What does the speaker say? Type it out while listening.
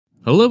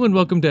Hello and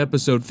welcome to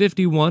episode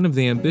 51 of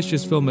the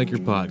Ambitious Filmmaker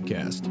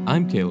Podcast.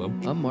 I'm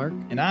Caleb. I'm Mark.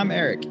 And I'm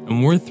Eric.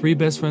 And we're three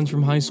best friends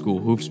from high school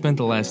who've spent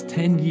the last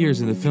 10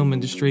 years in the film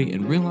industry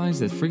and realized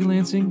that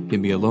freelancing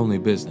can be a lonely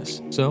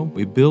business. So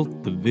we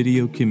built the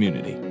video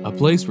community, a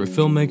place where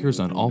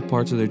filmmakers on all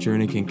parts of their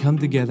journey can come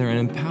together and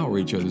empower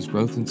each other's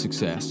growth and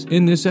success.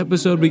 In this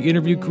episode, we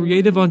interview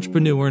creative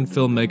entrepreneur and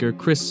filmmaker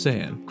Kris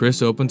San.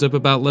 Kris opens up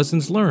about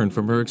lessons learned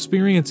from her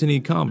experience in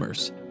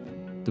e-commerce,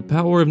 the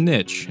power of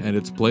niche and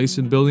its place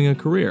in building a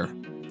career.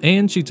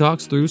 And she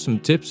talks through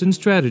some tips and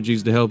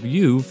strategies to help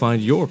you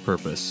find your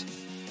purpose.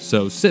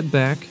 So sit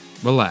back,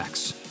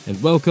 relax, and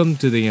welcome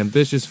to the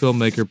Ambitious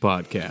Filmmaker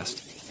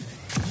Podcast.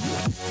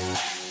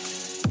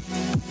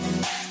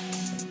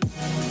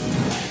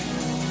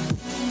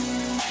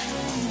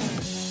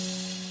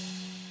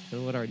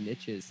 And what our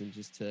niche is, and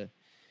just to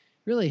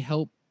really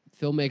help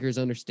filmmakers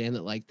understand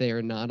that they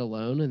are not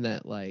alone, and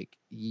that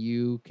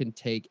you can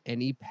take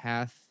any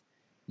path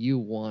you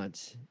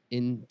want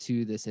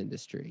into this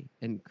industry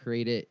and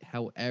create it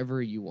however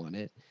you want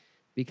it,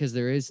 because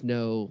there is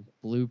no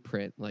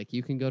blueprint.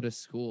 You can go to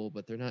school,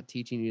 but they're not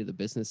teaching you the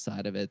business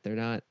side of it. They're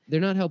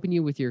not helping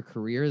you with your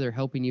career. They're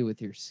helping you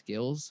with your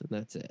skills, and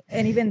that's it.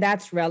 And even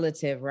that's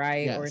relative,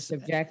 right? Yes. Or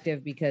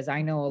subjective, because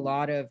I know a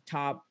lot of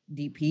top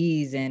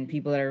DPs and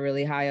people that are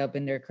really high up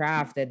in their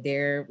craft that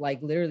they're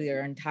literally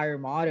their entire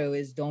motto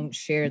is don't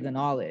share the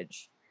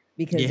knowledge,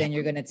 because then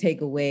you're going to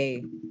take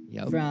away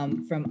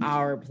from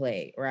our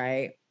plate,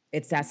 right?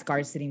 It's that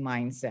scarcity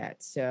mindset.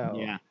 So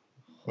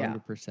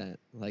 100%.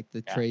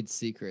 Trade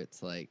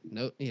secrets,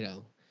 no,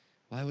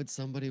 why would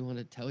somebody want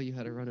to tell you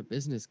how to run a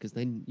business? Because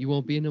then you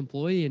won't be an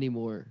employee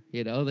anymore.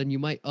 Then you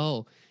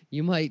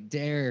might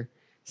dare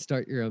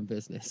start your own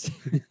business.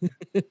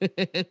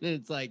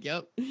 It's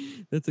yep,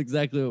 that's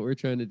exactly what we're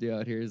trying to do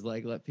out here, is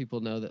let people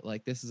know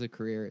that this is a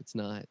career. It's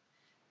not,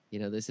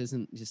 this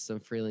isn't just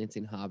some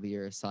freelancing hobby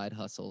or a side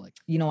hustle.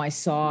 I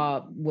saw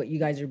what you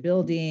guys are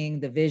building,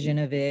 the vision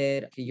of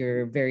it.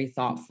 You're very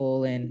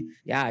thoughtful, and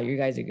you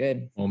guys are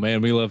good. Oh man,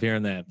 we love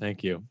hearing that.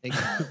 Thank you. Thank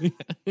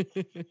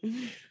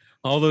you.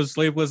 All those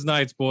sleepless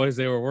nights, boys,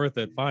 they were worth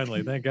it.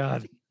 Finally, thank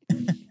God.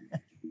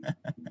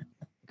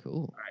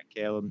 Cool. All right,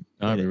 Caleb.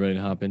 All right, we ready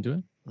to hop into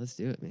it? Let's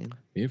do it, man.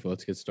 Beautiful.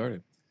 Let's get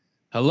started.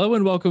 Hello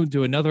and welcome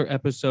to another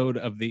episode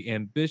of the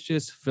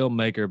Ambitious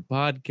Filmmaker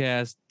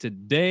Podcast.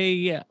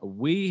 Today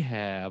we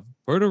have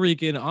Puerto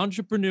Rican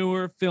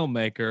entrepreneur,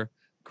 filmmaker,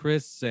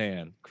 Kris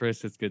San.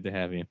 Kris, it's good to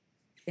have you.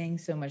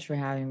 Thanks so much for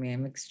having me.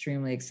 I'm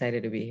extremely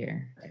excited to be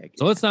here.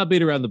 So let's not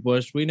beat around the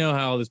bush. We know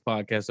how this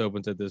podcast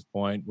opens at this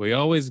point. We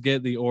always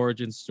get the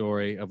origin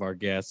story of our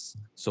guests.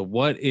 So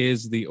what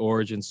is the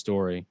origin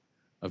story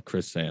of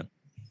Kris San?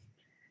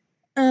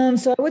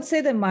 So I would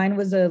say that mine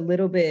was a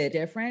little bit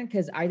different,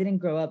 because I didn't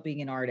grow up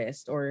being an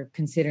artist or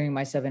considering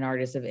myself an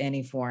artist of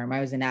any form. I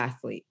was an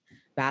athlete,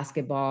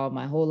 basketball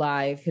my whole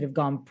life, could have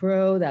gone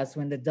pro. That's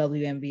when the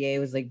WNBA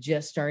was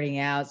just starting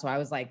out. So I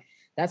was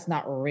that's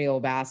not real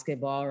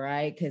basketball,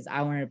 right? Because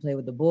I wanted to play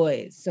with the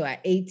boys. So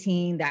at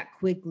 18, that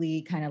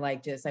quickly kind of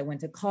I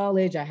went to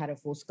college, I had a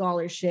full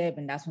scholarship,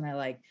 and that's when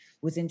I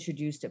was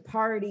introduced to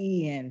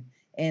party and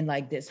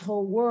this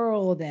whole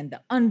world and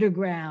the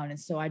underground. And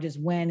so I just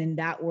went in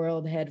that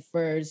world head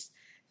first,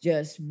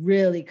 just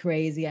really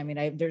crazy. I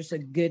mean, there's a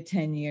good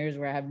 10 years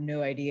where I have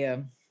no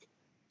idea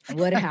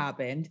what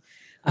happened.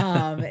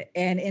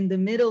 And in the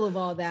middle of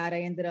all that,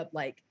 I ended up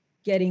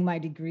getting my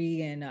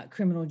degree in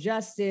criminal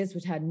justice,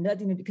 which had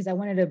nothing to do, because I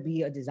wanted to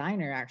be a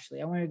designer.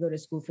 Actually, I wanted to go to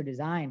school for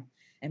design.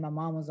 And my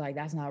mom was like,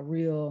 that's not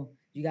real.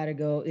 You got to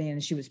go.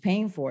 And she was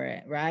paying for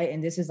it. Right.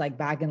 And this is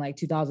back in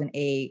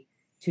 2008,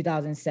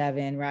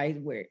 2007, right?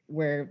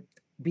 Where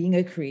being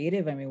a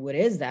creative, I mean, what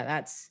is that?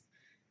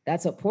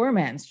 That's a poor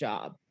man's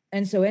job.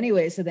 And so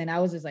anyway, so then I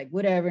was just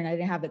whatever. And I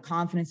didn't have the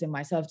confidence in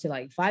myself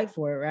to fight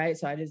for it. Right.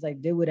 So I just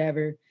did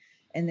whatever.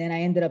 And then I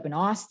ended up in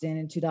Austin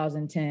in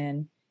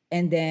 2010.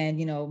 And then,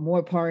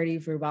 more party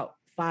for about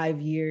 5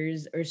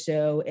 years or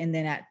so. And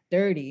then at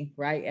 30,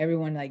 right,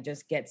 everyone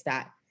just gets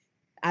that.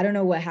 I don't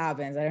know what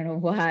happens. I don't know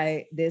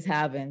why this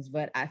happens,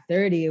 but at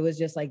 30, it was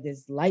just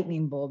this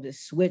lightning bulb,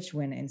 this switch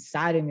went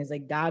inside of me. It's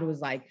God was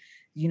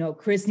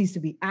Kris needs to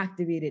be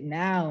activated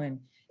now. And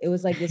it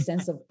was this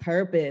sense of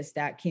purpose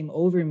that came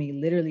over me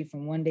literally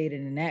from one day to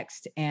the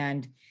next.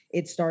 And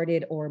it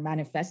started or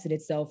manifested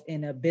itself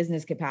in a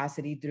business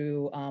capacity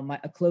through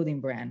a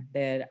clothing brand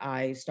that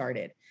I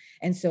started.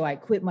 And so I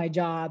quit my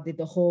job, did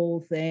the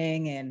whole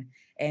thing, and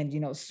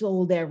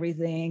sold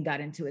everything,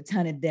 got into a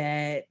ton of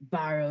debt,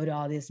 borrowed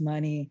all this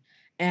money.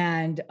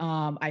 And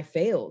I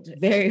failed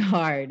very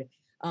hard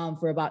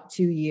for about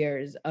 2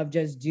 years of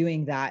just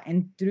doing that.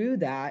 And through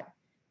that,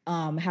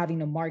 having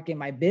to market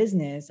my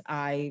business,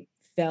 I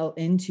fell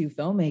into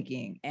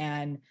filmmaking.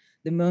 And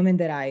the moment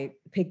that I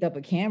picked up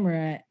a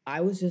camera,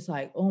 I was just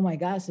oh my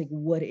gosh,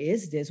 what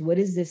is this? What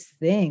is this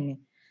thing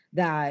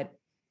that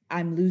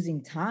I'm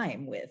losing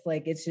time with?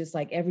 It's just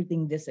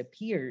everything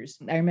disappears.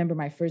 I remember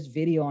my first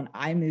video on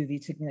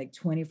iMovie took me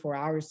 24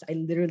 hours. I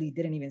literally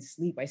didn't even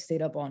sleep. I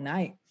stayed up all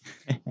night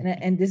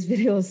and this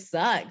video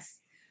sucks.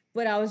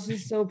 but I was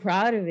just so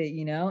proud of it,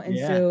 you know? And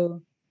Yeah.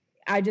 so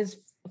I just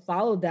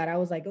followed that. I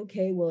was like,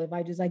 okay, well, if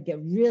I just like get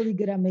really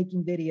good at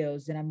making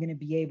videos, then I'm going to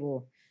be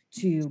able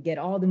to get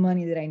all the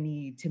money that I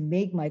need to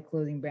make my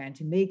clothing brand,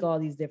 to make all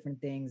these different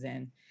things.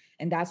 And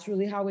that's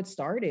really how it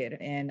started.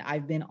 And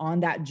I've been on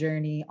that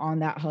journey, on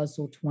that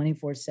hustle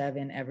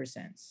 24/7 ever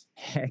since.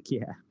 Heck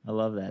yeah. I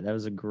love that. That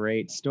was a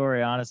great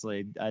story,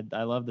 honestly.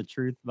 I love the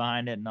truth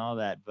behind it and all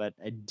that, but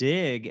I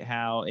dig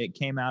how it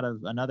came out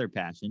of another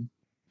passion.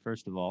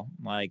 First of all,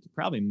 like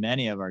probably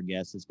many of our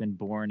guests, it's been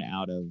born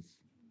out of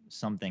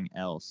something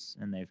else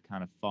and they've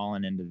kind of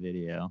fallen into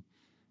video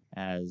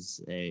as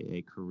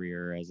a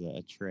career, as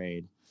a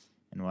trade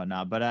and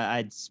whatnot. But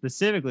I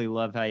specifically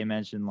love how you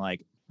mentioned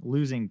like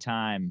losing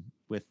time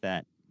with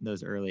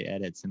those early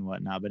edits and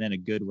whatnot, but in a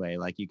good way.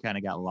 Like you kind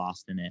of got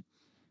lost in it.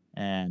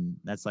 And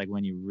that's like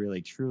when you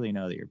really truly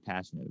know that you're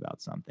passionate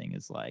about something.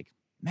 Is like,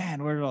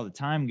 man, where did all the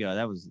time go?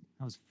 That was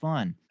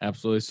fun.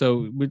 Absolutely.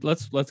 So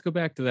let's go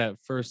back to that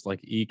first like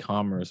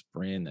e-commerce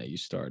brand that you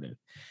started.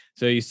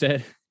 So you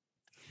said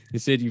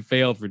you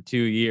failed for 2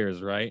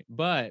 years, right?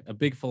 But a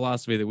big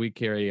philosophy that we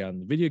carry on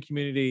the video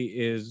community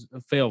is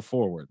fail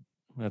forward.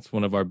 That's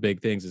one of our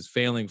big things is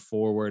failing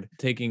forward,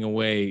 taking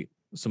away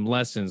some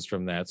lessons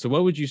from that. So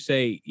what would you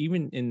say,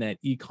 even in that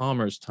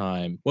e-commerce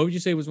time, what would you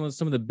say was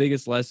some of the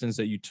biggest lessons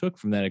that you took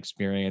from that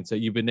experience that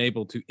you've been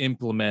able to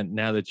implement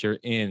now that you're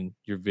in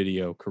your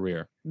video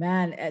career?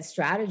 Man,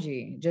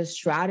 strategy,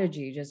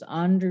 just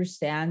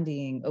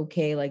understanding,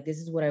 okay, like this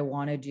is what I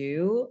want to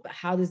do. But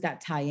how does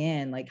that tie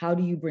in? Like, how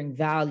do you bring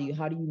value?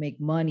 How do you make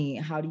money?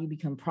 How do you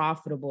become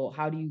profitable?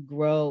 How do you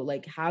grow?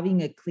 Like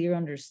having a clear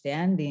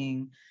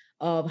understanding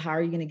of how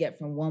are you going to get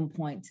from one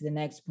point to the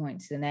next point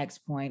to the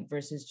next point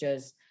versus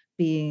just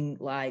being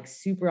like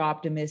super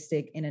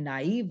optimistic in a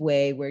naive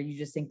way where you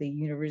just think the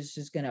universe is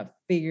just going to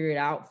figure it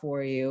out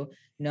for you.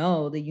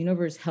 No, the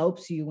universe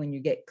helps you when you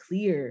get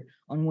clear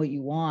on what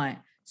you want.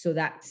 So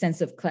that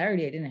sense of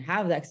clarity, I didn't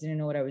have that because I didn't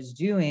know what I was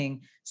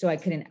doing. So I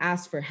couldn't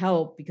ask for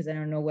help because I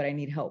don't know what I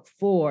need help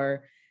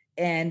for.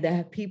 And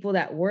the people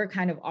that were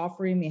kind of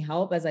offering me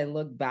help as I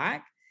look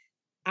back,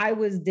 I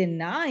was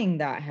denying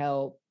that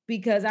help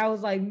because I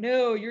was like,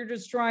 no, you're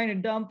just trying to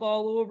dump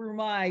all over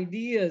my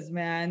ideas,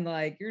 man.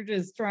 Like you're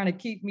just trying to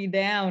keep me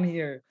down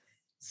here.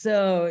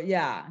 So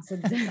yeah, so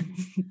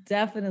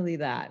definitely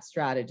that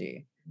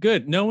strategy.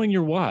 Good. Knowing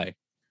your why,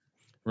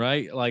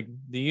 right? Like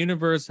the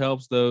universe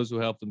helps those who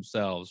help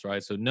themselves,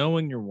 right? So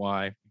knowing your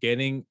why,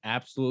 getting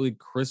absolutely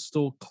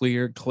crystal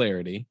clear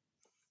clarity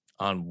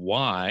on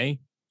why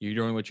you're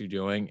doing what you're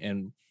doing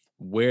and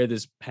where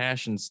this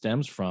passion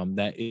stems from,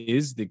 that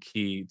is the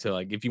key to,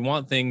 like, if you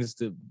want things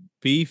to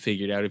be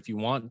figured out, if you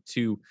want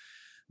to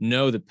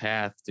know the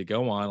path to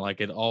go on, like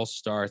it all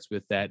starts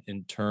with that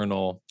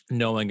internal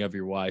knowing of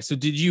your why. So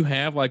did you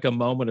have like a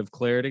moment of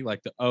clarity,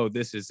 like oh,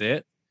 this is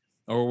it?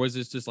 Or was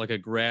this just like a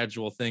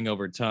gradual thing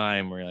over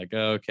time where you're like,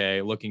 oh,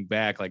 okay, looking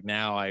back, like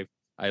now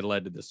I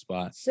led to this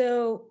spot?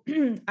 So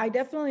I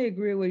definitely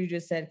agree with what you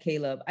just said,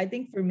 Caleb. I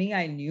think for me,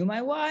 I knew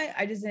my why,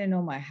 I just didn't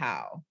know my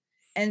how.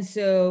 And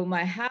so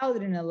my how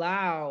didn't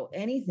allow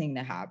anything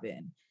to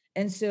happen.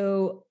 And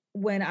so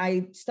when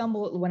I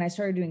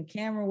started doing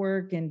camera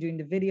work and doing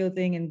the video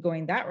thing and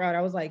going that route,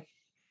 I was like,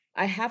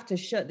 I have to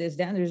shut this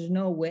down. There's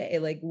no way.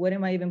 Like, what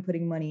am I even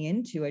putting money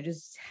into? I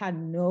just had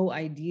no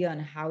idea on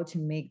how to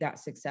make that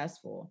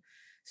successful.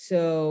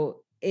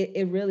 So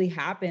it really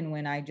happened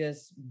when I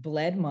just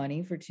bled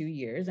money for 2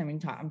 years. I mean,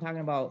 I'm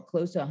talking about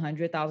close to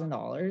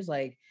 $100,000.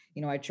 Like,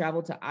 I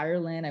traveled to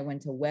Ireland. I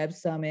went to web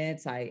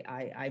summits.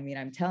 I mean,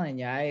 I'm telling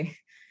you, I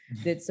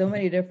did so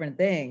many different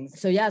things.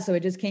 So yeah, so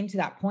it just came to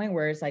that point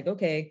where it's like,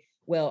 okay,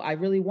 well, I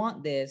really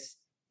want this,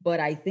 but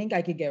I think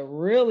I could get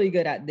really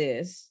good at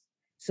this.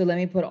 So let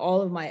me put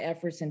all of my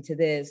efforts into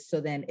this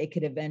so then it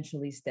could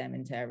eventually stem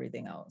into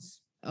everything else.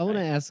 I want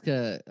to ask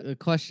a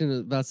question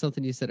about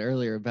something you said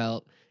earlier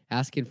about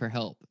asking for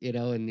help,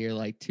 and you're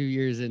like 2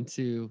 years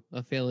into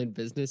a failing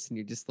business and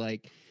you're just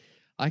like,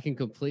 I can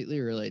completely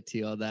relate to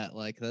you on that.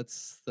 Like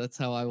that's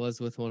how I was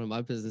with one of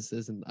my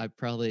businesses. And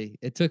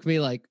it took me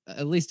like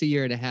at least a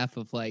year and a half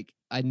of like,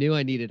 I knew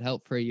I needed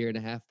help for a year and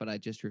a half, but I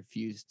just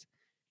refused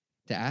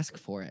to ask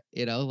for it.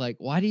 Like,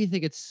 why do you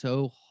think it's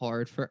so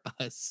hard for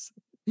us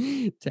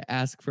to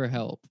ask for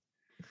help?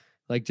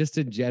 Like just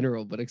in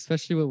general, but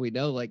especially when we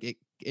know like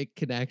it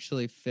can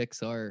actually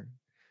fix our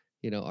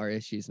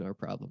issues and our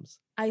problems.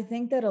 I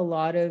think that a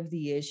lot of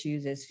the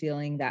issues is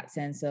feeling that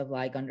sense of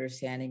like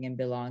understanding and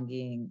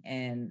belonging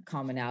and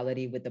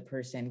commonality with the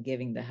person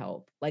giving the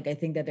help. Like, I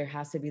think that there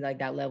has to be like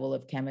that level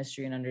of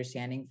chemistry and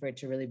understanding for it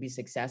to really be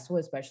successful,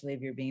 especially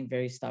if you're being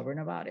very stubborn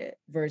about it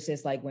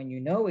versus like when you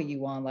know what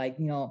you want, like,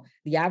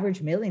 the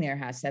average millionaire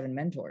has 7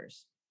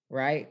 mentors,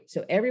 right?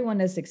 So everyone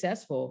that's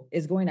successful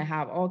is going to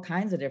have all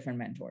kinds of different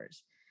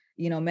mentors.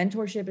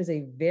 Mentorship is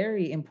a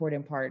very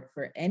important part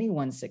for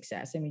anyone's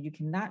success. I mean, you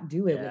cannot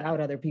do it without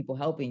other people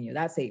helping you.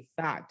 That's a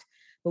fact.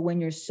 But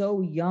when you're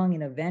so young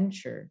in a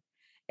venture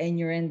and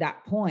you're in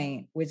that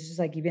point, which is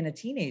like you've been a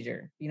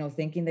teenager,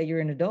 thinking that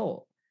you're an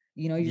adult,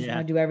 You just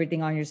want to do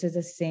everything on yours. It's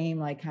the same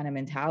like kind of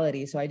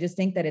mentality. So I just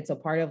think that it's a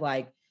part of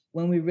like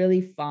when we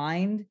really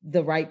find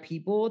the right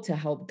people to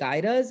help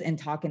guide us and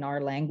talk in our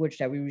language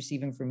that we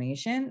receive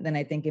information, then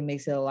I think it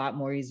makes it a lot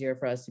more easier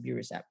for us to be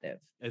receptive.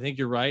 I think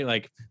you're right.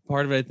 Like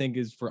part of it, I think,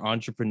 is for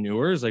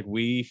entrepreneurs. Like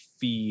we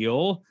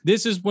feel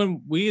this is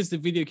when we as the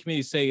video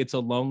community say it's a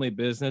lonely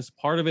business.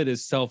 Part of it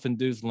is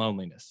self-induced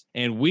loneliness.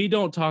 And we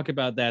don't talk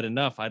about that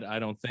enough, I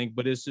don't think,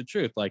 but it's the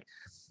truth. Like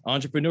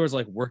entrepreneurs,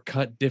 like we're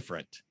cut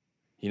different.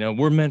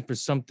 We're meant for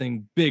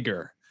something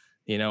bigger.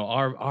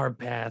 Our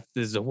path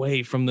is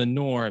away from the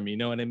norm, you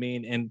know what I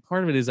mean? And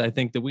part of it is, I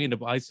think, that we end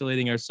up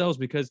isolating ourselves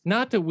because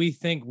not that we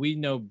think we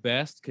know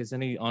best, because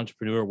any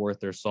entrepreneur worth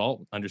their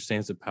salt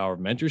understands the power of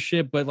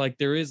mentorship, but like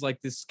there is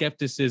like this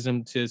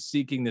skepticism to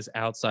seeking this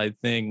outside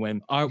thing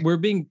when we're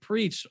being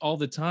preached all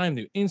the time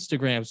through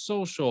Instagram,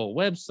 social,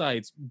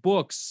 websites,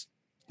 books,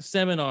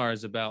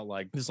 seminars about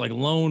like this like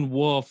lone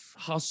wolf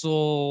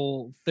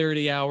hustle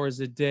 30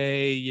 hours a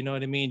day, you know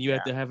what I mean? You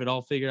have to have it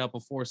all figured out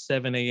before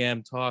 7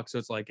 a.m. talk. So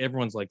it's like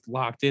everyone's like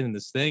locked in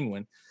this thing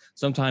when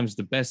sometimes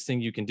the best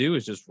thing you can do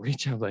is just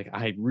reach out like,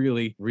 I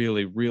really,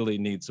 really, really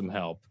need some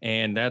help.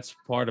 And that's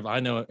part of, I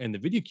know in the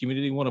video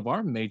community, one of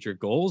our major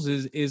goals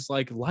is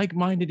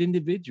like-minded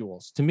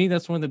individuals. To me,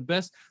 that's one of the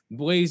best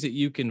ways that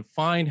you can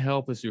find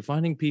help is you're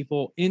finding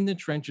people in the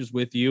trenches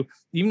with you,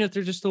 even if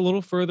they're just a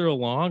little further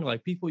along,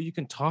 like people you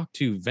can talk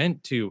to,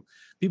 vent to,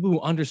 people who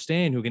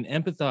understand, who can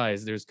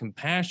empathize. There's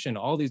compassion,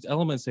 all these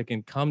elements that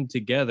can come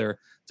together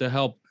to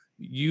help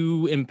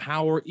you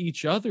empower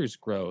each other's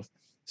growth.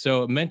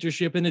 So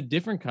mentorship in a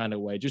different kind of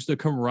way, just a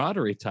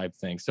camaraderie type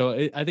thing.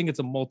 So I think it's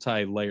a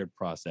multi-layered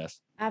process.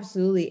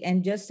 Absolutely.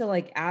 And just to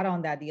like add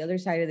on that, the other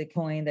side of the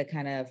coin that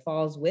kind of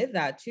falls with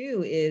that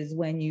too is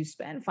when you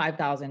spend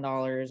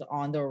 $5,000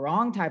 on the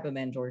wrong type of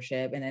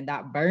mentorship and then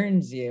that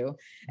burns you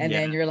and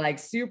then you're like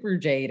super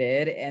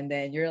jaded and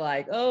then you're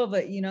like, oh,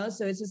 but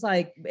so it's just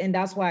like, and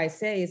that's why I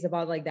say it's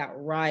about like that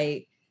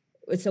right.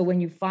 So when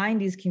you find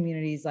these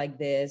communities like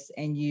this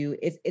and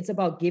it's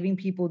about giving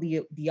people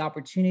the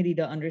opportunity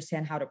to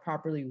understand how to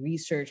properly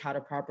research, how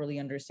to properly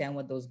understand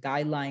what those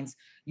guidelines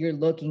you're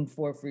looking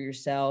for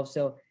yourself.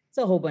 So it's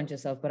a whole bunch of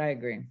stuff, but I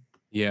agree.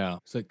 Yeah.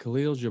 It's like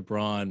Khalil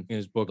Gibran in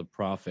his book, The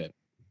Prophet.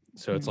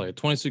 So it's like a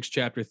 26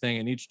 chapter thing,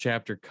 and each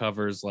chapter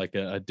covers like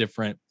a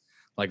different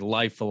like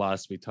life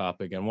philosophy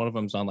topic. And one of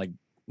them's on like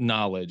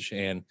knowledge.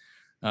 And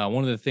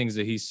one of the things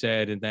that he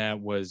said in that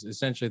was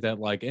essentially that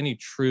like any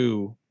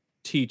true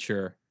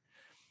teacher,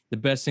 the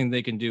best thing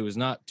they can do is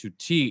not to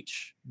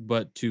teach,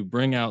 but to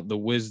bring out the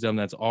wisdom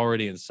that's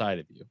already inside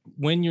of you.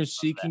 When you're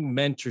seeking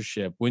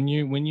mentorship, when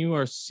you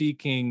are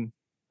seeking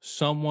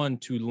someone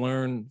to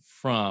learn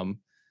from,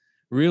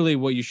 really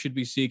what you should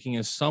be seeking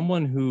is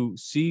someone who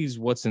sees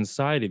what's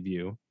inside of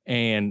you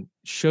and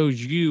shows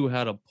you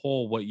how to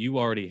pull what you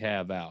already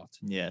have out.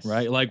 Yes.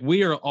 Right? Like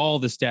we are all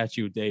the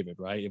statue of David,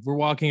 right? If we're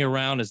walking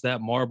around as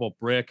that marble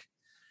brick,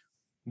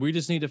 we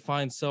just need to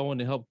find someone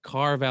to help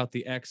carve out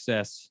the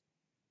excess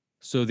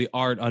so the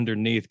art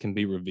underneath can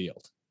be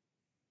revealed.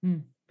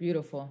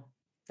 Beautiful.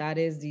 That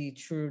is the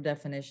true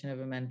definition of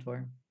a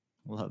mentor.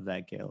 Love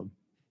that, Caleb.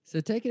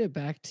 So taking it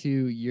back to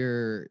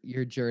your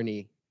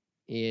journey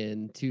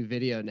into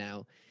video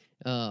now,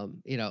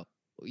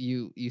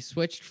 you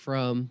switched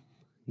from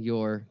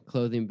your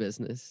clothing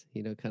business,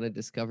 kind of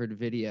discovered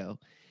video.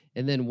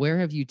 And then where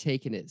have you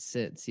taken it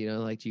since?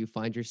 Like, do you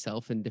find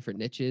yourself in different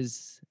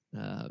niches,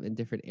 in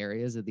different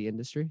areas of the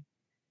industry?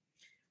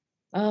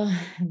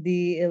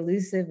 The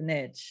elusive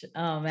niche.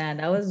 Oh man,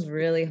 that was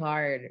really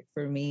hard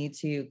for me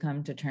to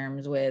come to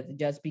terms with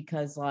just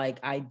because like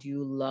I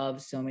do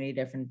love so many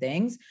different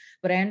things,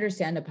 but I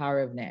understand the power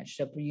of niche.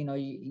 So,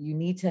 you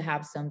need to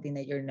have something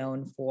that you're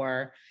known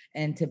for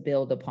and to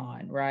build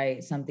upon,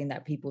 right? Something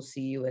that people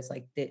see you as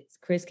like,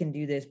 Kris can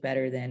do this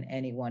better than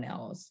anyone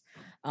else.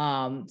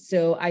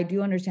 So I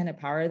do understand the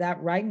power of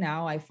that. Right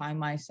now, I find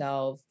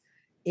myself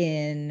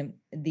in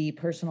the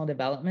personal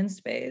development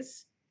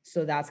space.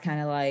 So that's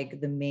kind of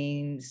like the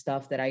main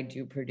stuff that I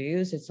do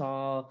produce.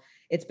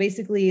 It's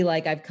basically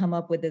like I've come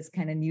up with this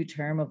kind of new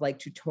term of like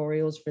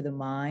tutorials for the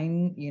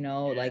mind,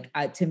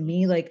 like to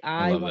me, like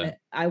I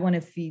want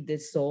to feed the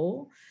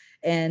soul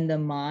and the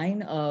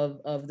mind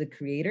of the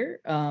creator.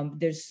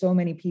 There's so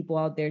many people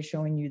out there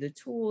showing you the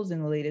tools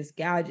and the latest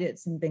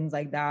gadgets and things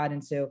like that.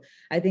 And so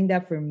I think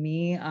that for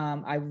me,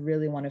 I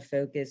really want to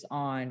focus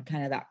on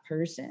kind of that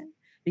person,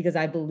 because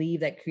I believe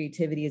that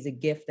creativity is a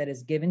gift that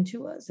is given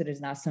to us. It is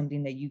not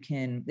something that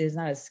it is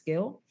not a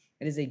skill,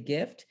 it is a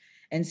gift.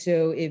 And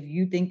so if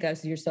you think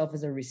of yourself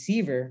as a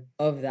receiver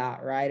of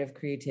that, right, of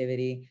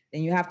creativity,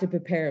 then you have to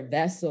prepare a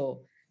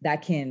vessel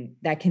that can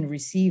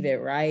receive it,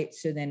 right?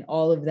 So then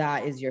all of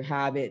that is your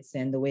habits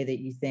and the way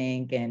that you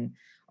think and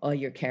all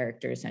your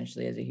character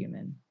essentially as a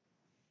human.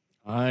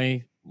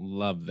 I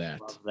love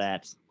that.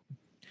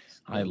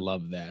 I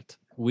love that.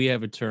 We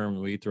have a term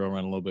we throw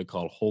around a little bit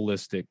called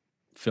holistic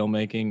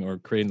filmmaking, or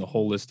creating the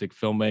holistic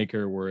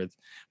filmmaker, where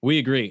we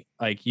agree,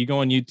 like you go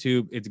on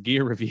YouTube, it's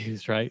gear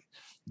reviews, right?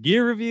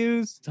 gear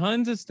reviews,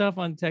 tons of stuff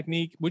on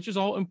technique, which is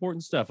all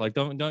important stuff. Like,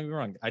 don't get me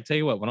wrong. I tell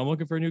you what, when I'm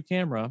looking for a new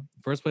camera,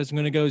 first place I'm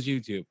going to go is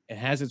YouTube. It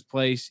has its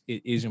place.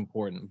 It is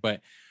important.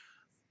 But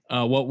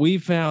what we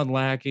found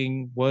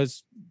lacking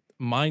was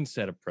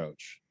mindset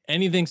approach.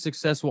 Anything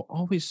successful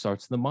always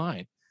starts in the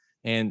mind.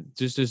 And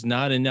just there's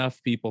not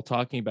enough people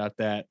talking about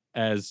that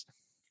as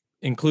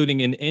including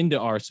into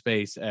our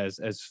space as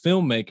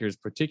filmmakers,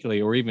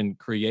 particularly, or even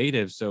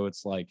creatives. So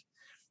it's like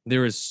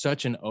there is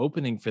such an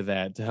opening for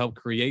that to help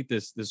create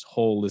this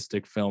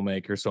holistic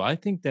filmmaker. So I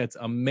think that's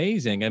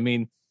amazing. I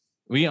mean,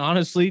 we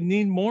honestly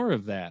need more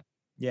of that.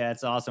 Yeah,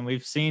 it's awesome.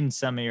 We've seen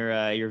some of your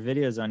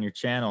videos on your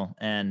channel,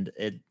 and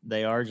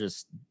they are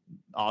just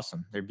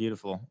awesome. They're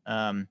beautiful.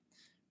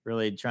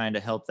 Really trying to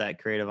help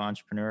that creative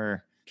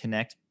entrepreneur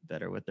connect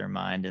better with their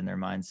mind and their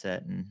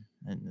mindset, and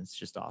it's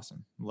just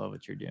awesome. Love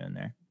what you're doing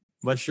there.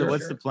 What's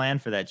the plan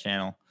for that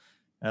channel?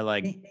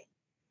 Like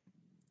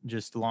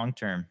just long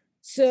term.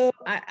 So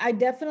I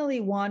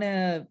definitely want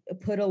to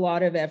put a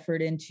lot of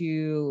effort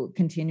into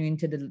continuing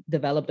to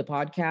develop the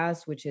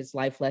podcast, which is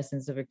Life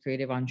Lessons of a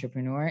Creative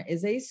Entrepreneur.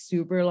 Is a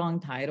super long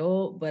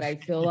title, but I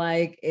feel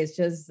like it's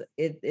just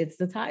it's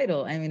the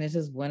title. I mean, it's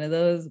just one of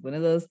those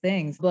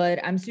things.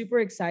 But I'm super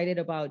excited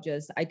about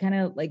I kind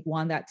of like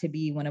want that to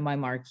be one of my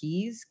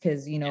marquees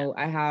because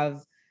I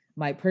have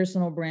my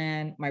personal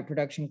brand, my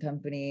production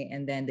company,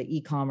 and then the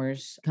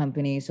e-commerce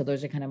company. So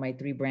those are kind of my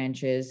three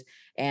branches.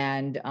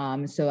 And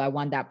so I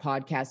want that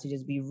podcast to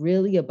just be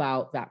really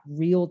about that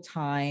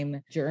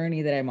real-time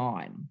journey that I'm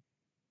on.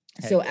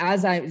 Hey.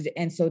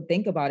 So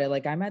think about it,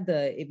 like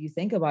if you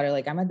think about it,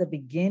 like I'm at the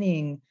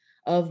beginning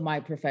of my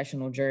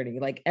professional journey.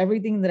 Like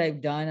everything that I've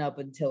done up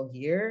until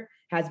here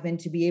has been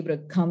to be able to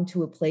come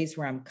to a place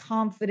where I'm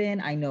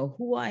confident. I know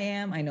who I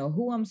am. I know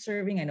who I'm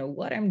serving. I know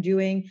what I'm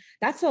doing.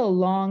 That's a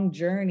long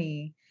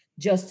journey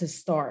just to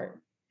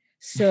start.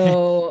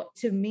 So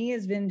to me,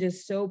 it's been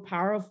just so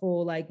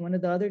powerful. Like one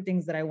of the other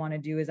things that I want to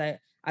do is I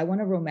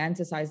want to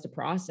romanticize the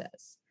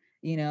process,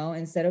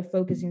 instead of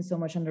focusing so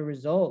much on the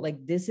result.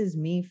 Like this is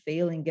me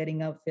failing,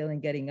 getting up,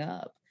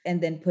 and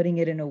then putting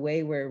it in a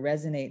way where it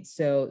resonates.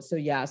 So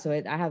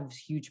I have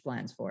huge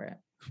plans for it.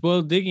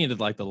 Well, digging into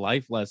like the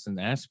life lesson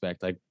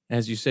aspect, like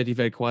as you said, you've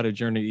had quite a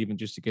journey even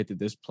just to get to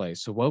this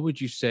place. So what would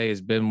you say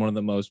has been one of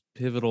the most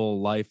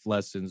pivotal life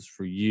lessons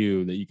for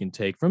you that you can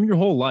take from your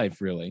whole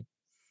life, really,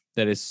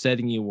 that is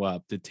setting you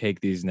up to take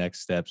these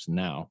next steps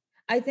now?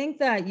 I think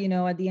that,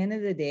 at the end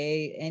of the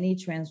day, any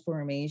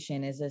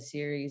transformation is a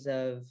series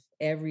of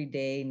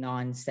everyday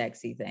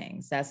non-sexy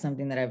things. That's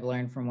something that I've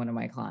learned from one of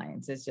my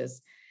clients. It's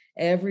just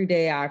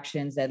everyday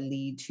actions that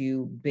lead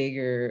to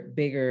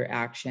bigger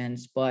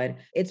actions. But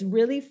it's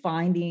really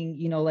finding,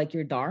 like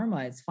your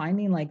dharma. It's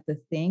finding like the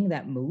thing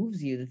that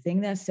moves you, the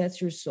thing that sets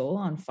your soul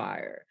on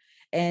fire.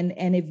 And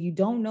if you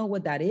don't know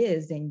what that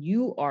is, then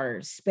you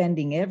are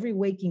spending every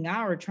waking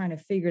hour trying to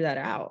figure that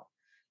out.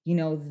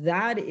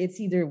 That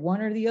it's either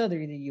one or the other.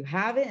 Either you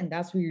have it and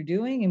that's what you're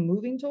doing and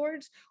moving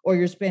towards, or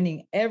you're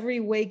spending every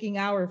waking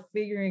hour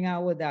figuring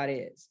out what that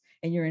is.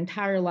 And your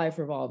entire life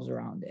revolves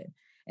around it.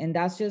 And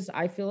that's just,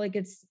 I feel like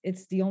it's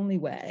the only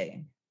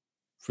way.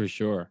 For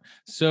sure.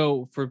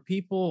 So for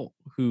people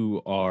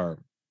who are,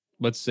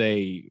 let's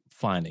say,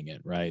 finding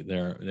it, right?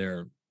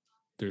 They're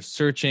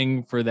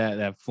searching for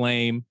that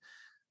flame.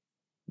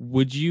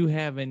 Would you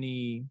have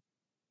any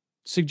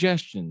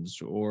suggestions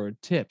or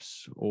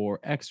tips or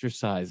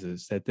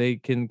exercises that they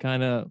can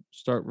kind of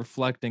start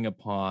reflecting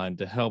upon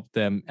to help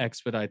them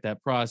expedite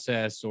that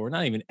process, or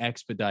not even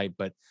expedite,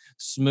 but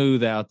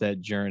smooth out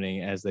that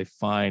journey as they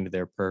find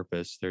their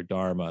purpose, their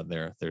dharma,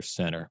 their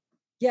center?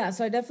 Yeah,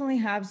 so I definitely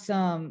have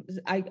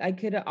I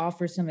could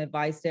offer some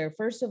advice there.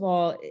 First of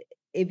all,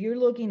 if you're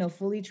looking to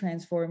fully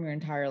transform your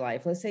entire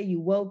life, let's say you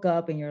woke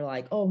up and you're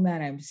like, oh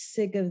man, I'm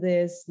sick of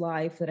this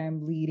life that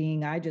I'm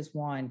leading. I just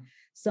want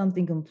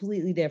something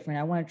completely different.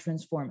 I want to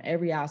transform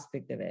every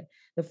aspect of it.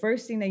 The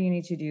first thing that you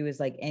need to do is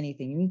like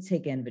anything, you need to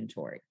take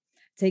inventory.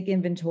 Take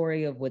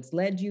inventory of what's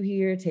led you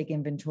here. Take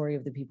inventory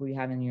of the people you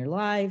have in your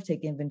life.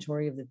 Take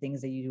inventory of the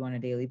things that you do on a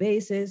daily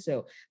basis.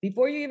 So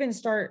before you even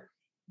start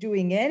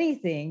doing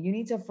anything, you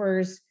need to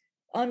first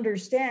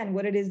understand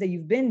what it is that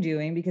you've been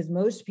doing, because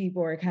most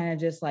people are kind of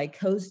just like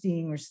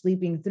coasting or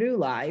sleeping through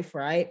life,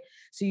 right?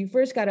 So you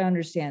first got to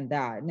understand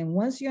that. And then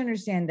once you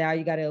understand that,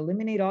 you got to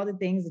eliminate all the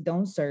things that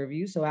don't serve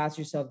you. So ask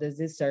yourself, does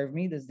this serve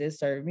me? Does this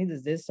serve me?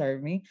 Does this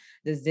serve me?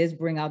 Does this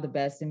bring out the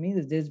best in me?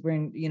 Does this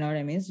bring, you know what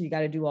I mean? So you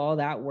got to do all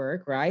that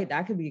work, right?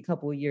 That could be a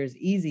couple of years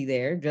easy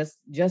there,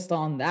 just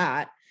on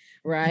that.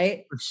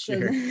 Right. For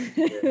sure.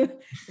 So,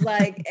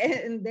 like,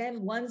 and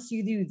then once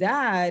you do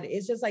that,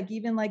 it's just like,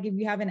 even like if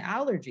you have an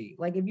allergy,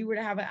 like if you were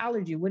to have an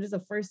allergy, what is the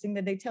first thing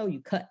that they tell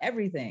you? Cut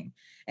everything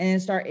and then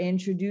start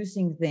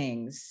introducing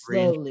things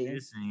slowly.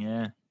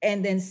 Yeah.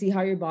 And then see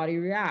how your body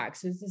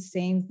reacts. It's the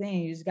same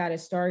thing. You just got to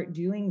start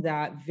doing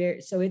that.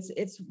 So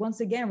it's once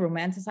again,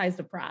 romanticize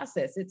the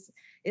process.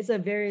 It's a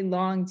very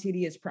long,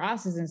 tedious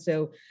process. And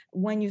so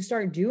when you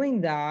start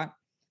doing that,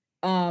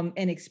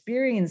 and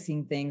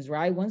experiencing things,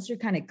 right? Once you're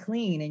kind of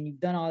clean and you've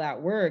done all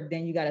that work,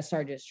 then you got to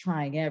start just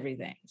trying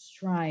everything,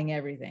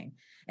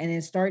 and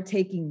then start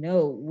taking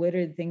note. What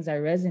are the things I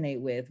resonate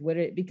with?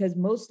 Because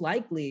most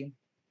likely,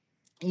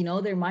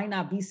 there might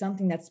not be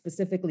something that's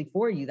specifically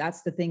for you.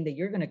 That's the thing that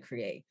you're going to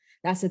create.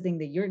 That's the thing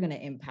that you're going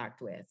to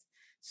impact with.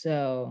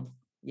 So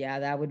yeah,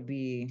 that would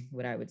be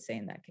what I would say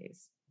in that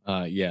case.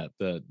 Yeah,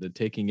 the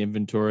taking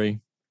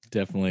inventory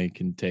definitely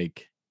can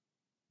take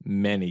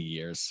many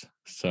years.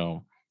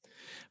 So,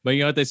 but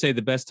you know what they say,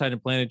 the best time to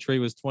plant a tree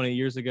was 20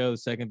 years ago. The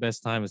second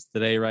best time is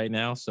today, right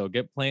now. So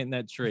get planting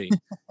that tree.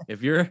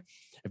 if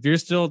you're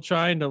still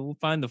trying to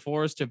find the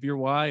forest of your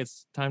why,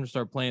 it's time to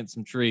start planting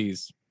some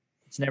trees.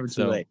 It's never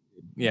too late.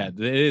 Yeah, it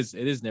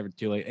is never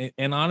too late.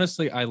 And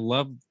honestly, I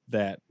love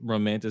that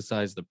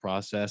romanticize the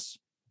process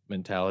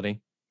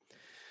mentality.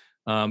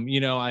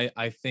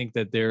 I think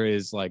that there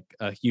is like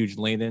a huge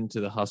lean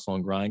into the hustle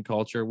and grind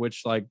culture,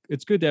 which like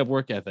it's good to have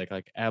work ethic,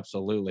 like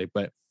absolutely.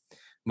 But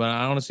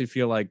I honestly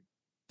feel like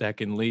that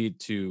can lead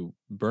to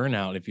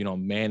burnout if you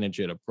don't manage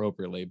it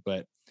appropriately.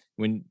 But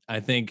when I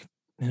think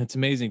it's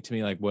amazing to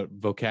me, like what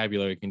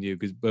vocabulary can do,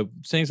 but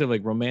saying stuff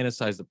like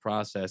romanticize the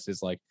process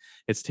is like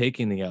it's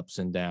taking the ups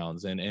and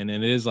downs, and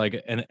it is like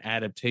an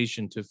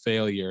adaptation to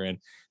failure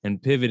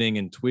and pivoting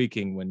and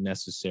tweaking when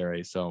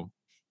necessary. So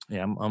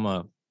yeah, I'm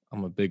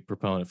a big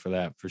proponent for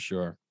that for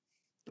sure.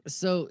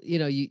 So,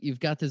 you've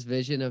got this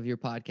vision of your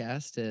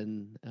podcast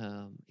and,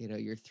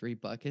 your three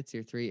buckets,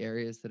 your three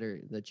areas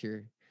that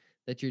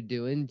you're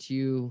doing.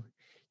 Do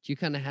you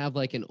kind of have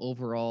like an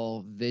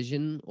overall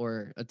vision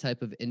or a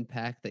type of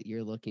impact that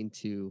you're looking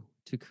to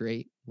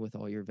create with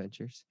all your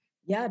ventures?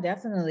 Yeah,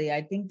 definitely.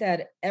 I think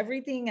that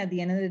everything at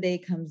the end of the day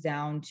comes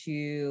down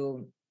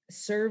to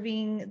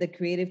serving the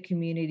creative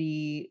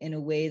community in a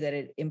way that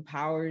it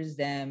empowers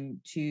them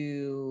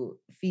to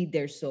feed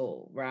their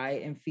soul,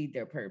 right? And feed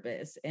their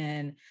purpose.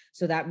 And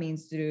so that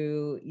means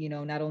through,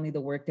 not only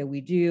the work that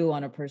we do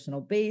on a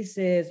personal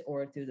basis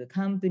or through the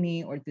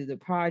company or through the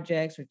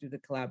projects or through the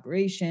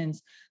collaborations,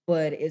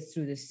 but it's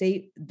through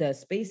the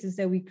spaces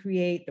that we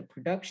create, the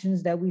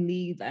productions that we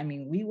lead. I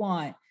mean, we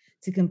want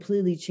to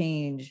completely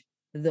change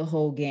the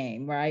whole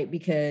game, right?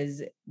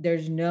 Because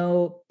there's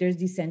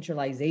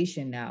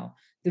decentralization now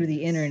through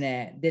the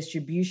internet.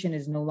 Distribution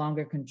is no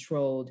longer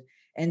controlled.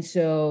 And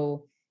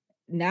so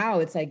now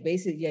it's like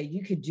basically, yeah,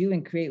 you could do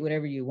and create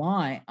whatever you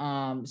want.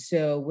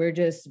 So we're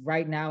just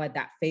right now at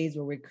that phase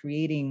where we're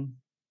creating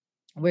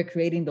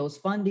those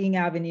funding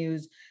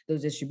avenues,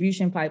 those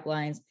distribution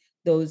pipelines,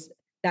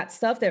 that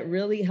stuff that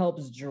really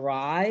helps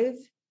drive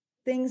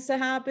things to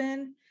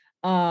happen.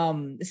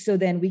 So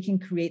then we can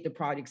create the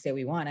projects that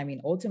we want. I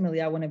mean,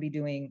 ultimately, I want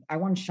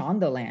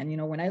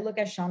Shondaland. When I look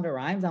at Shonda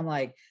Rhimes, I'm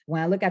like,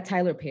 when I look at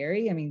Tyler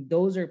Perry, I mean,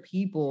 those are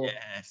people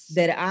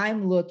that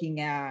I'm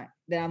looking at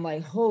that I'm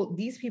like, oh,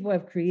 these people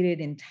have created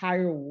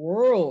entire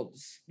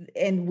worlds,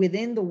 and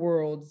within the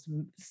worlds,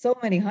 so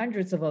many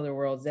hundreds of other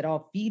worlds that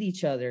all feed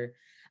each other.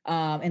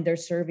 And they're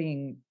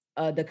serving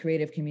the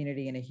creative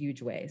community in a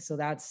huge way. So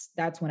that's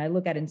when I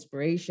look at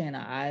inspiration,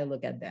 I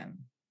look at them.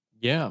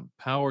 Yeah,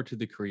 power to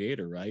the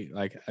creator, right?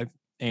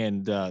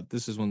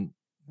 This is when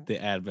the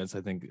advents,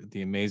 I think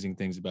the amazing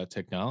things about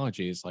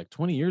technology is like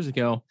 20 years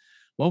ago,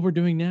 what we're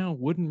doing now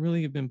wouldn't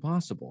really have been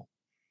possible.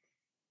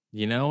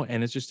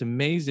 And it's just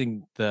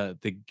amazing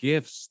the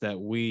gifts that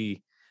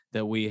we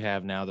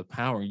have now, the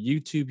power.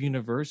 YouTube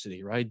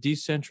University, right?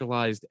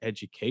 Decentralized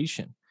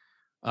education,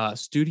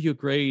 studio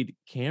grade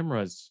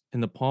cameras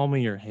in the palm of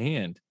your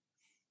hand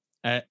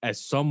at a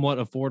somewhat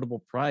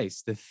affordable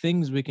price. The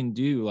things we can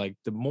do, like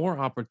the more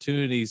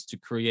opportunities to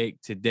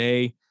create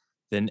today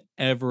than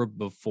ever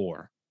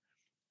before.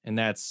 And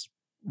that's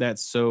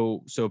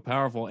so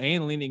powerful.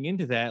 And leaning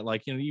into that,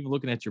 like, even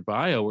looking at your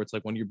bio, where it's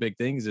like one of your big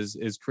things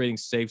is creating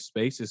safe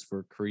spaces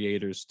for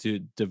creators to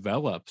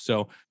develop.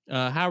 So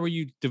how are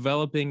you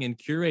developing and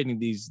curating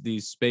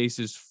these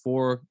spaces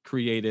for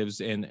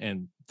creatives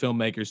and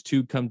filmmakers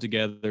to come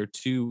together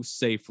to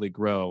safely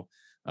grow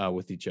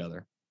with each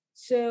other?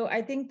 So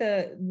I think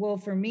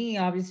for me,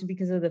 obviously,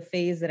 because of the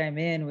phase that I'm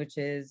in, which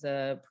is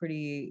a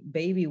pretty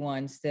baby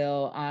one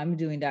still, I'm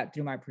doing that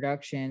through my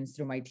productions,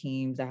 through my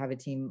teams. I have a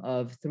team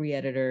of 3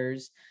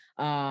 editors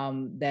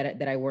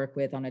that I work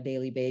with on a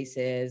daily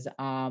basis.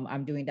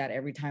 I'm doing that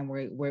every time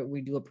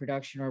we do a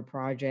production or a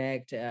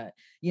project, so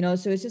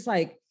it's just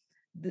like,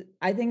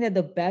 I think that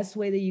the best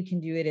way that you can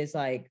do it is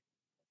like,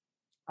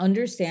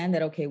 understand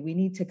that, okay, we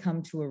need to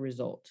come to a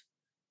result.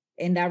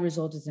 And that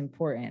result is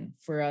important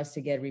for us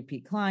to get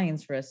repeat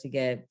clients, for us to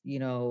get,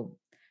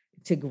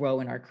 to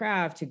grow in our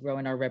craft, to grow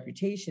in our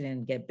reputation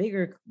and get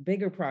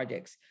bigger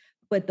projects.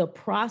 But the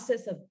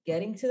process of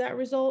getting to that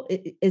result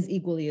is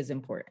equally as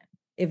important,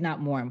 if not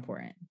more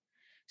important.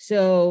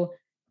 So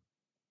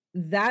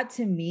that,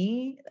 to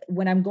me,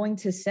 when I'm going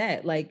to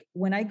set, like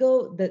when I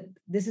go,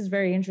 this is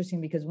very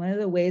interesting, because one of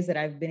the ways that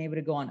I've been able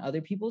to go on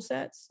other people's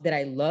sets that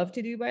I love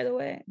to do, by the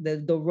way,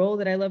 the role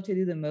that I love to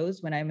do the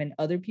most when I'm in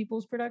other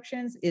people's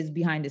productions is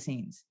behind the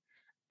scenes.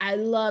 I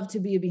love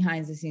to be a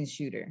behind the scenes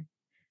shooter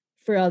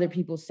for other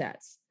people's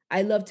sets.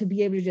 I love to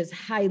be able to just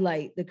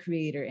highlight the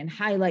creator and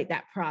highlight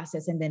that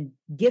process and then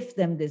gift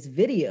them this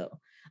video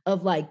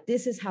of like,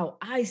 this is how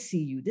I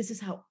see you. This is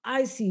how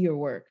I see your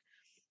work.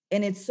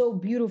 And it's so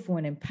beautiful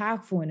and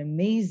impactful and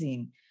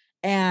amazing.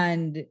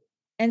 And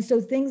so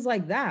things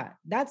like that,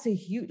 that's a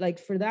huge, like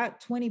for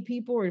that 20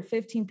 people or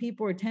 15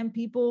 people or 10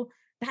 people,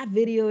 that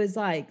video is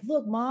like,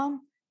 look,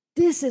 mom,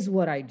 this is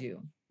what I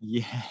do.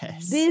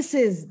 Yes. This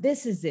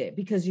is it,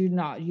 because you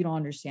don't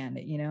understand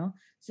it, you know?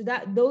 So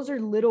those are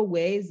little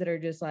ways that are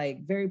just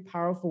like very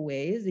powerful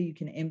ways that you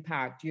can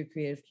impact your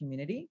creative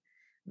community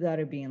without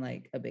it being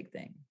like a big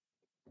thing.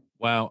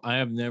 Wow, I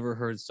have never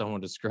heard someone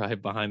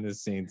describe behind the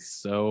scenes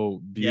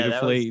so Yeah,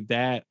 that was beautifully.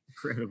 That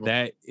incredible.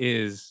 that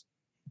is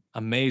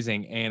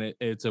amazing, and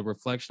it's a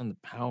reflection on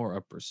the power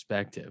of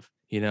perspective.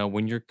 You know,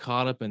 when you're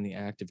caught up in the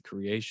act of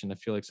creation, I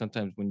feel like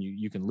sometimes when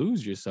you can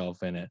lose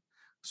yourself in it.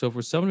 So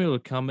for somebody to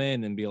come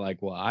in and be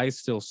like, well, I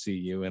still see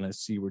you and I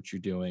see what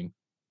you're doing,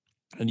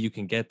 and you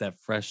can get that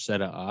fresh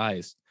set of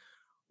eyes,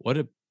 what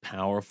a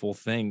powerful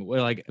thing.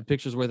 Well, like a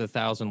picture's worth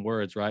 1,000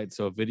 words, right?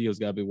 So a video's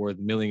got to be worth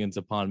millions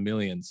upon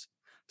millions.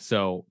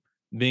 So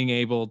being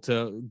able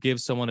to give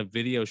someone a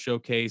video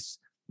showcase,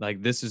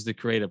 like this is the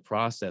creative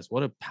process,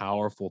 what a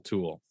powerful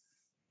tool.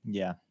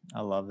 Yeah,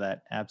 I love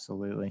that.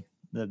 Absolutely.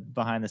 The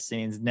behind the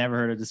scenes, never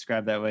heard it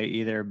described that way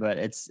either, but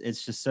it's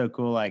just so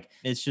cool. Like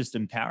it's just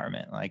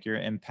empowerment. Like you're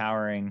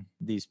empowering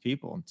these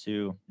people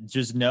to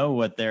just know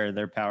what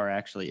their power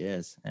actually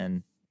is.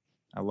 And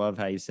I love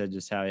how you said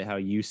just how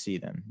you see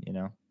them, you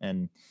know.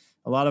 And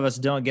a lot of us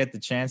don't get the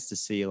chance to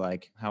see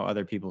like how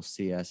other people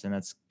see us. And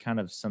that's kind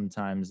of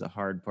sometimes the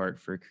hard part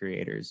for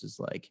creators is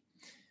like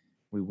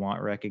we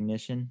want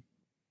recognition,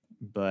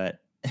 but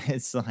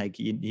it's like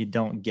you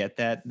don't get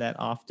that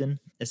often,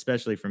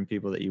 especially from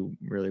people that you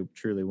really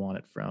truly want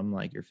it from,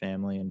 like your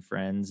family and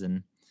friends,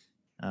 and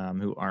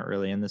who aren't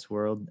really in this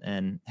world.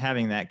 And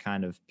having that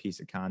kind of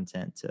piece of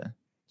content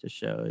to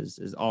show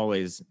is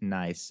always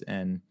nice.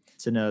 And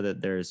to know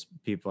that there's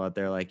people out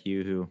there like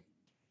you who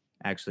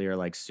actually are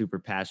like super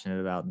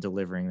passionate about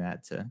delivering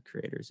that to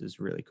creators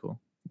is really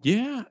cool.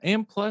 Yeah.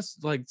 And plus,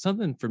 like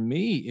something for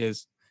me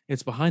is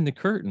it's behind the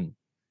curtain,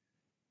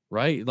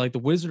 right? Like the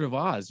Wizard of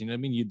Oz, you know what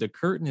I mean? The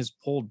curtain is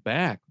pulled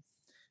back.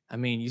 I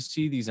mean, you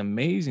see these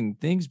amazing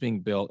things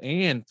being built.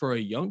 And for a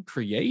young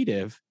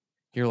creative,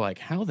 you're like,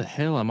 how the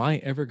hell am I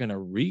ever going to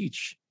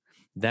reach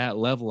that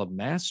level of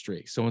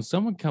mastery? So when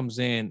someone comes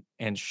in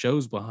and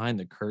shows behind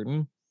the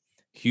curtain,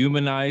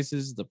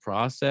 humanizes the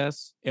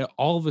process,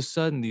 all of a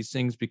sudden these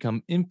things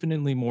become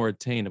infinitely more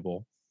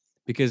attainable,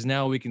 because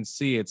now we can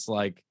see it's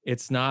like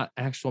it's not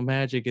actual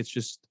magic, it's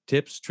just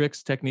tips,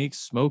 tricks, techniques,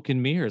 smoke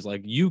and mirrors.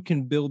 Like you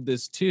can build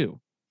this too.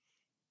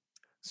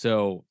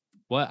 So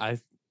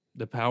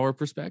the power of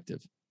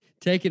perspective.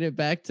 Taking it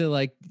back to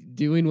like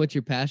doing what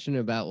you're passionate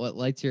about, what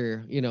lights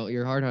your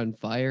heart on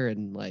fire,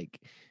 and like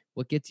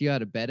what gets you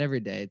out of bed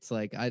every day. It's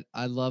like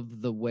I love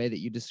the way that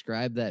you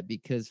describe that,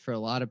 because for a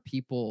lot of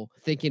people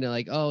thinking of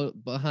like, oh,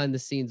 behind the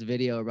scenes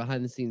video or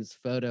behind the scenes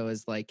photo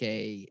is like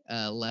a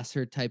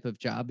lesser type of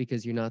job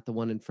because you're not the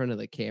one in front of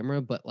the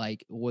camera. But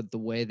like what the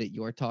way that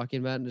you're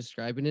talking about and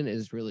describing it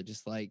is really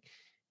just like,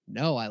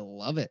 no, I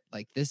love it.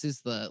 Like this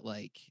is the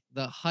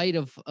height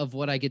of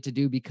what I get to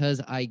do, because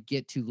I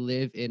get to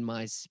live in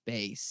my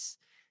space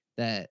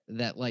that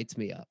lights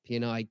me up. You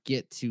know, I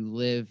get to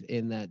live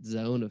in that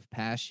zone of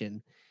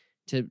passion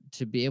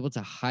to be able to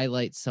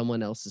highlight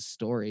someone else's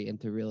story and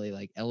to really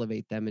like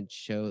elevate them and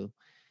show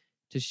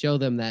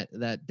them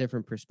that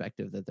different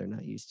perspective that they're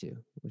not used to,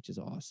 which is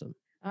awesome.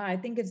 I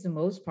think it's the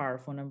most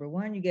powerful. Number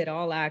one, you get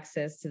all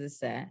access to the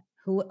set.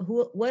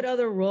 What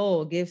other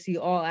role gives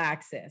you all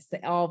access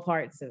to all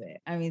parts of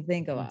it? I mean,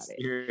 think about it.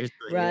 Seriously,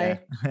 right?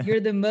 yeah. You're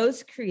the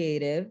most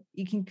creative.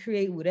 You can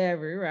create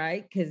whatever,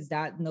 right? Because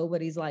that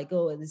nobody's like,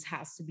 oh, this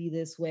has to be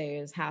this way,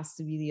 or this has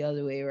to be the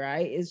other way,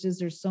 right? It's just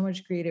there's so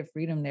much creative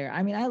freedom there.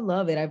 I mean, I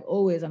love it.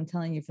 I'm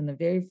telling you, from the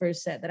very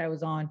first set that I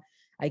was on,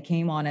 I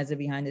came on as a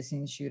behind the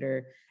scenes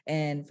shooter.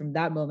 And from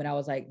that moment, I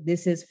was like,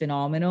 this is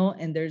phenomenal.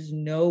 And there's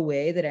no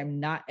way that I'm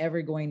not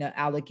ever going to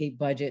allocate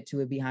budget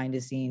to a behind the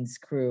scenes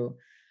crew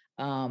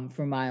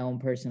for my own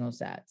personal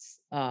sets.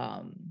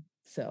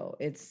 So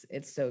it's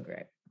so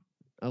great.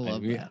 I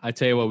love that. I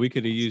tell you what, we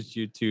could have used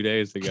you 2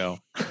 days ago.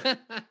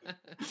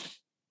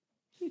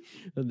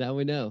 Now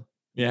we know.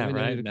 Yeah, we know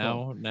right.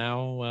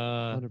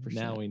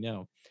 Now we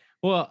know.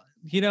 Well,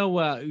 we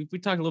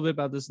talked a little bit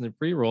about this in the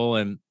pre-roll,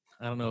 and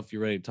I don't know if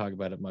you're ready to talk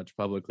about it much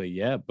publicly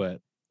yet, but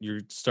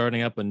you're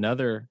starting up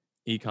another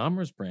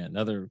e-commerce brand,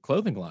 another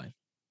clothing line.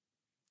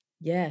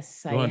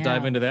 Yes, you want to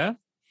dive into that?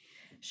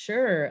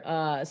 Sure.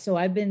 So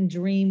I've been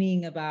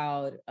dreaming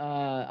about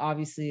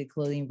obviously a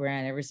clothing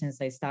brand ever since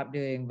I stopped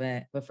doing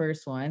the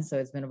first one. So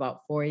it's been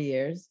about 4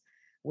 years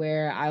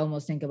where I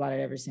almost think about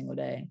it every single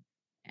day.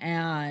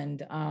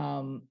 And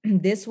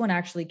this one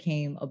actually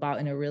came about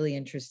in a really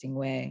interesting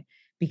way,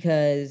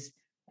 because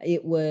I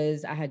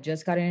had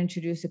just gotten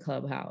introduced to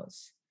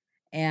Clubhouse.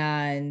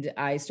 And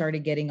I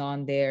started getting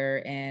on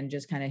there and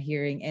just kind of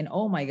hearing, and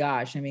oh my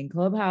gosh, I mean,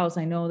 Clubhouse,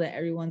 I know that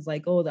everyone's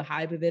like, oh, the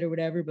hype of it or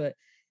whatever, but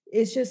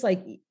it's just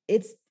like,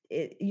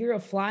 you're a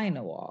fly in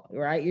the wall,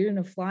 right? You're in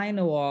a fly in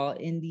the wall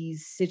in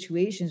these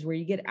situations where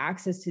you get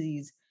access to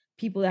these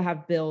people that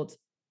have built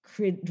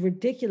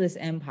ridiculous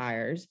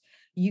empires.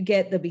 You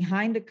get the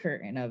behind the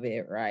curtain of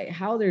it, right?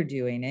 How they're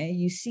doing it.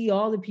 You see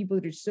all the people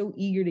that are so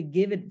eager to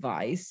give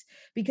advice,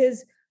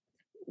 because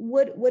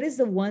what is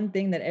the one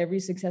thing that every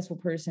successful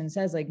person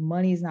says? Like,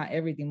 money is not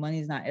everything,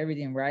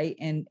 right?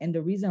 And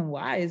the reason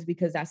why is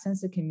because that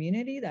sense of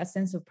community, that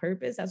sense of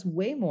purpose, that's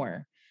way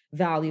more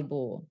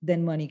valuable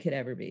than money could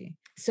ever be.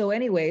 So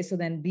anyway, so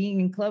then being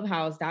in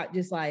Clubhouse, that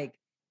just like,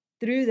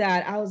 through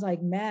that, I was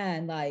like,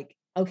 man, like,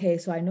 okay,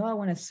 so I know I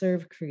want to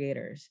serve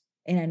creators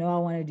and I know I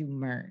want to do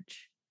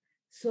merch.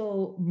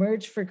 So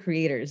merch for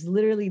creators,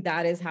 literally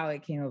that is how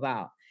it came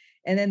about.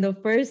 And then the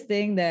first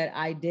thing that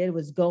I did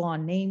was go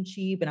on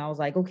Namecheap, and I was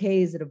like,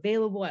 okay, is it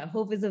available? I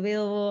hope it's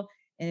available.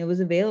 And it was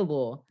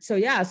available. So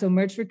yeah, so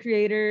merch for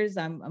creators.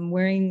 I'm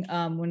wearing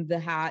one of the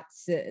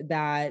hats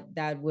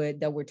that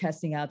we're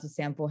testing out, to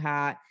sample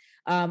hat.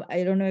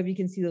 I don't know if you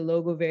can see the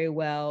logo very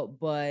well,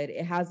 but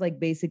it has like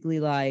basically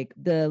like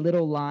the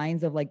little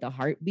lines of like the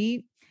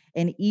heartbeat.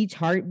 And each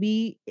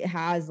heartbeat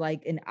has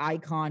like an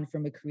icon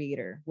from a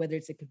creator, whether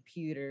it's a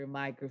computer,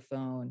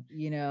 microphone,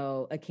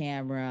 a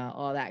camera,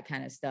 all that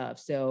kind of stuff.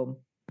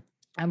 So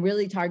I'm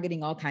really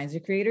targeting all kinds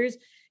of creators,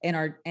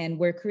 and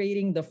we're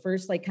creating the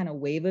first like kind of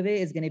wave of it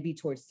is going to be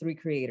towards 3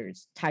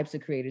 types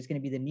of creators. It's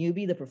going to be the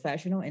newbie, the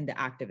professional, and the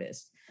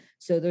activist.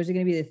 So those are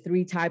going to be the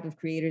 3 type of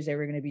creators that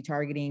we're going to be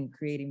targeting,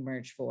 creating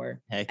merch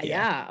for. Heck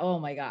yeah. Oh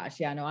my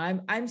gosh. Yeah, no,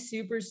 I'm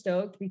super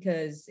stoked,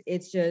 because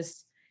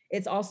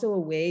it's also a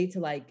way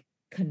to like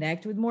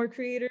connect with more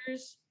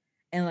creators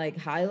and like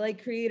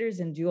highlight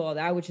creators and do all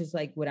that, which is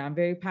like what I'm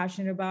very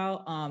passionate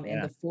about.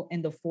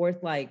 And the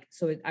fourth, like,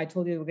 so I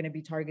told you we're going to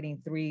be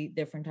targeting 3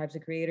 different types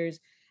of creators.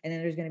 And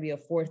then there's going to be a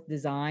 4th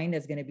design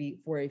that's going to be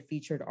for a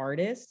featured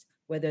artist,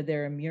 whether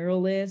they're a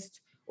muralist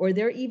or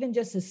they're even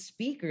just a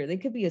speaker. They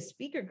could be a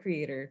speaker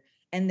creator.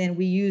 And then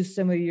we use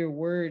some of your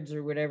words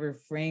or whatever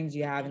frames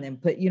you have and then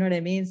put, you know what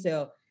I mean?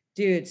 So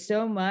dude,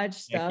 so much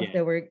stuff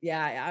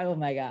that oh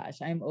my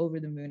gosh, I'm over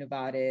the moon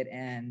about it.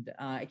 And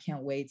I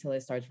can't wait till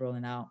it starts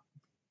rolling out.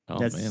 Oh,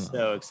 that's man,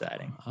 so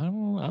exciting.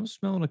 I'm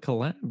smelling a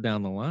collab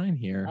down the line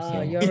here. Oh,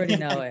 so you already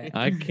know it.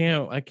 I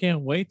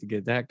can't wait to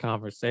get that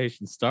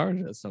conversation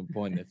started at some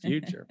point in the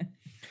future.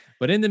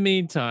 But in the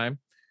meantime,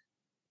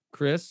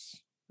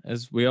 Kris,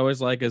 as we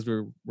always like, as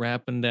we're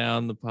wrapping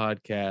down the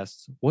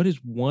podcast, what is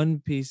one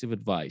piece of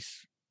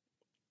advice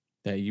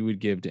that you would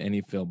give to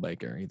any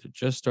filmmaker, either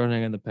just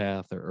starting on the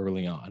path or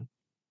early on?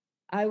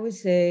 I would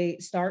say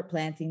start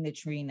planting the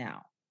tree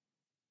now.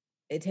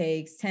 It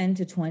takes 10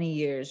 to 20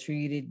 years for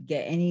you to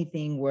get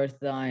anything worth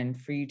done,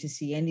 for you to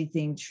see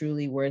anything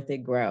truly worth it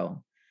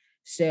grow.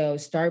 So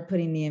start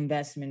putting the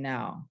investment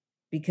now,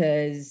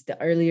 because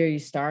the earlier you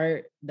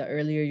start, the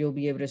earlier you'll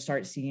be able to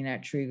start seeing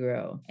that tree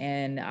grow.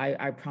 And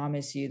I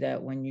promise you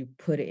that when you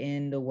put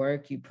in the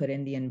work, you put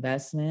in the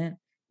investment,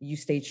 you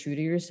stay true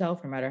to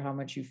yourself, no matter how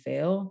much you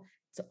fail,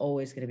 it's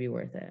always going to be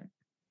worth it.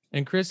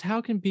 And Kris,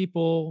 how can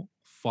people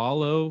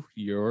follow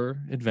your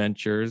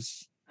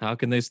adventures? How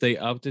can they stay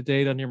up to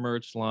date on your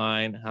merch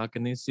line? How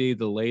can they see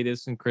the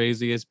latest and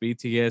craziest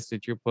BTS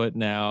that you're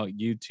putting out,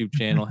 YouTube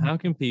channel? How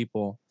can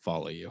people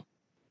follow you?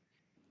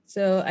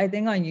 So I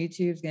think on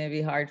YouTube, it's going to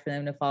be hard for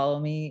them to follow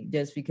me,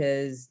 just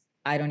because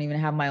I don't even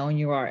have my own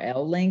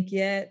URL link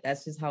yet.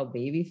 That's just how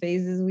baby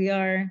phases we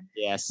are.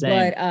 Yeah,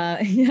 same.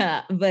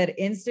 But but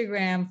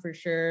Instagram for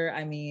sure.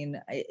 I mean,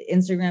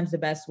 Instagram's the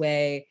best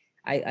way.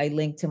 I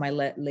link to my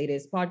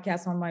latest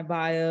podcast on my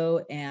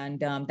bio, and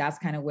that's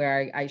kind of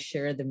where I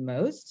share the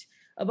most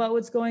about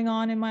what's going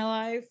on in my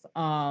life.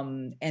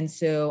 And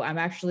so I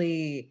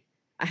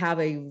have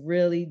a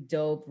really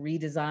dope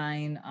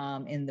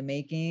redesign in the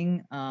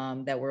making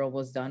that we're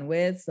almost done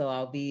with. So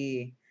I'll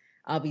be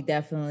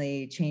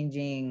definitely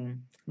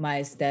changing my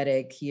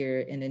aesthetic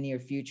here in the near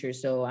future.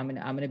 So I'm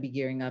gonna be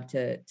gearing up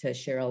to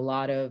share a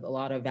lot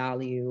of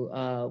value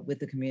with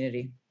the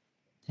community.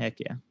 Heck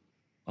yeah.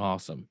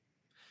 Awesome.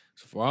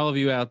 So for all of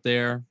you out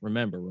there,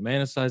 remember,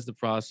 romanticize the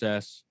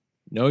process,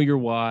 know your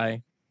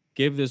why,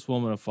 give this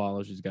woman a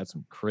follow. She's got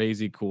some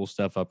crazy cool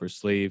stuff up her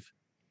sleeve.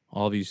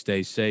 All of you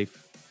stay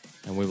safe,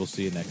 and we will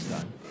see you next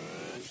time.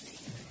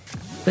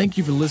 Thank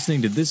you for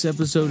listening to this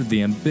episode of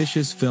The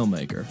Ambitious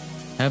Filmmaker.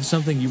 Have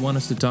something you want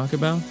us to talk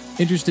about?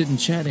 Interested in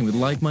chatting with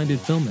like-minded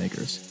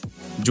filmmakers?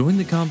 Join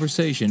the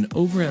conversation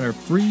over at our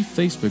free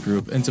Facebook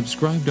group and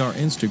subscribe to our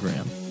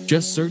Instagram.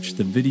 Just search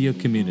The Video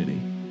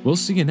Community. We'll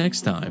see you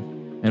next time.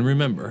 And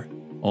remember,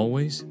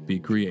 always be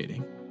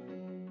creating.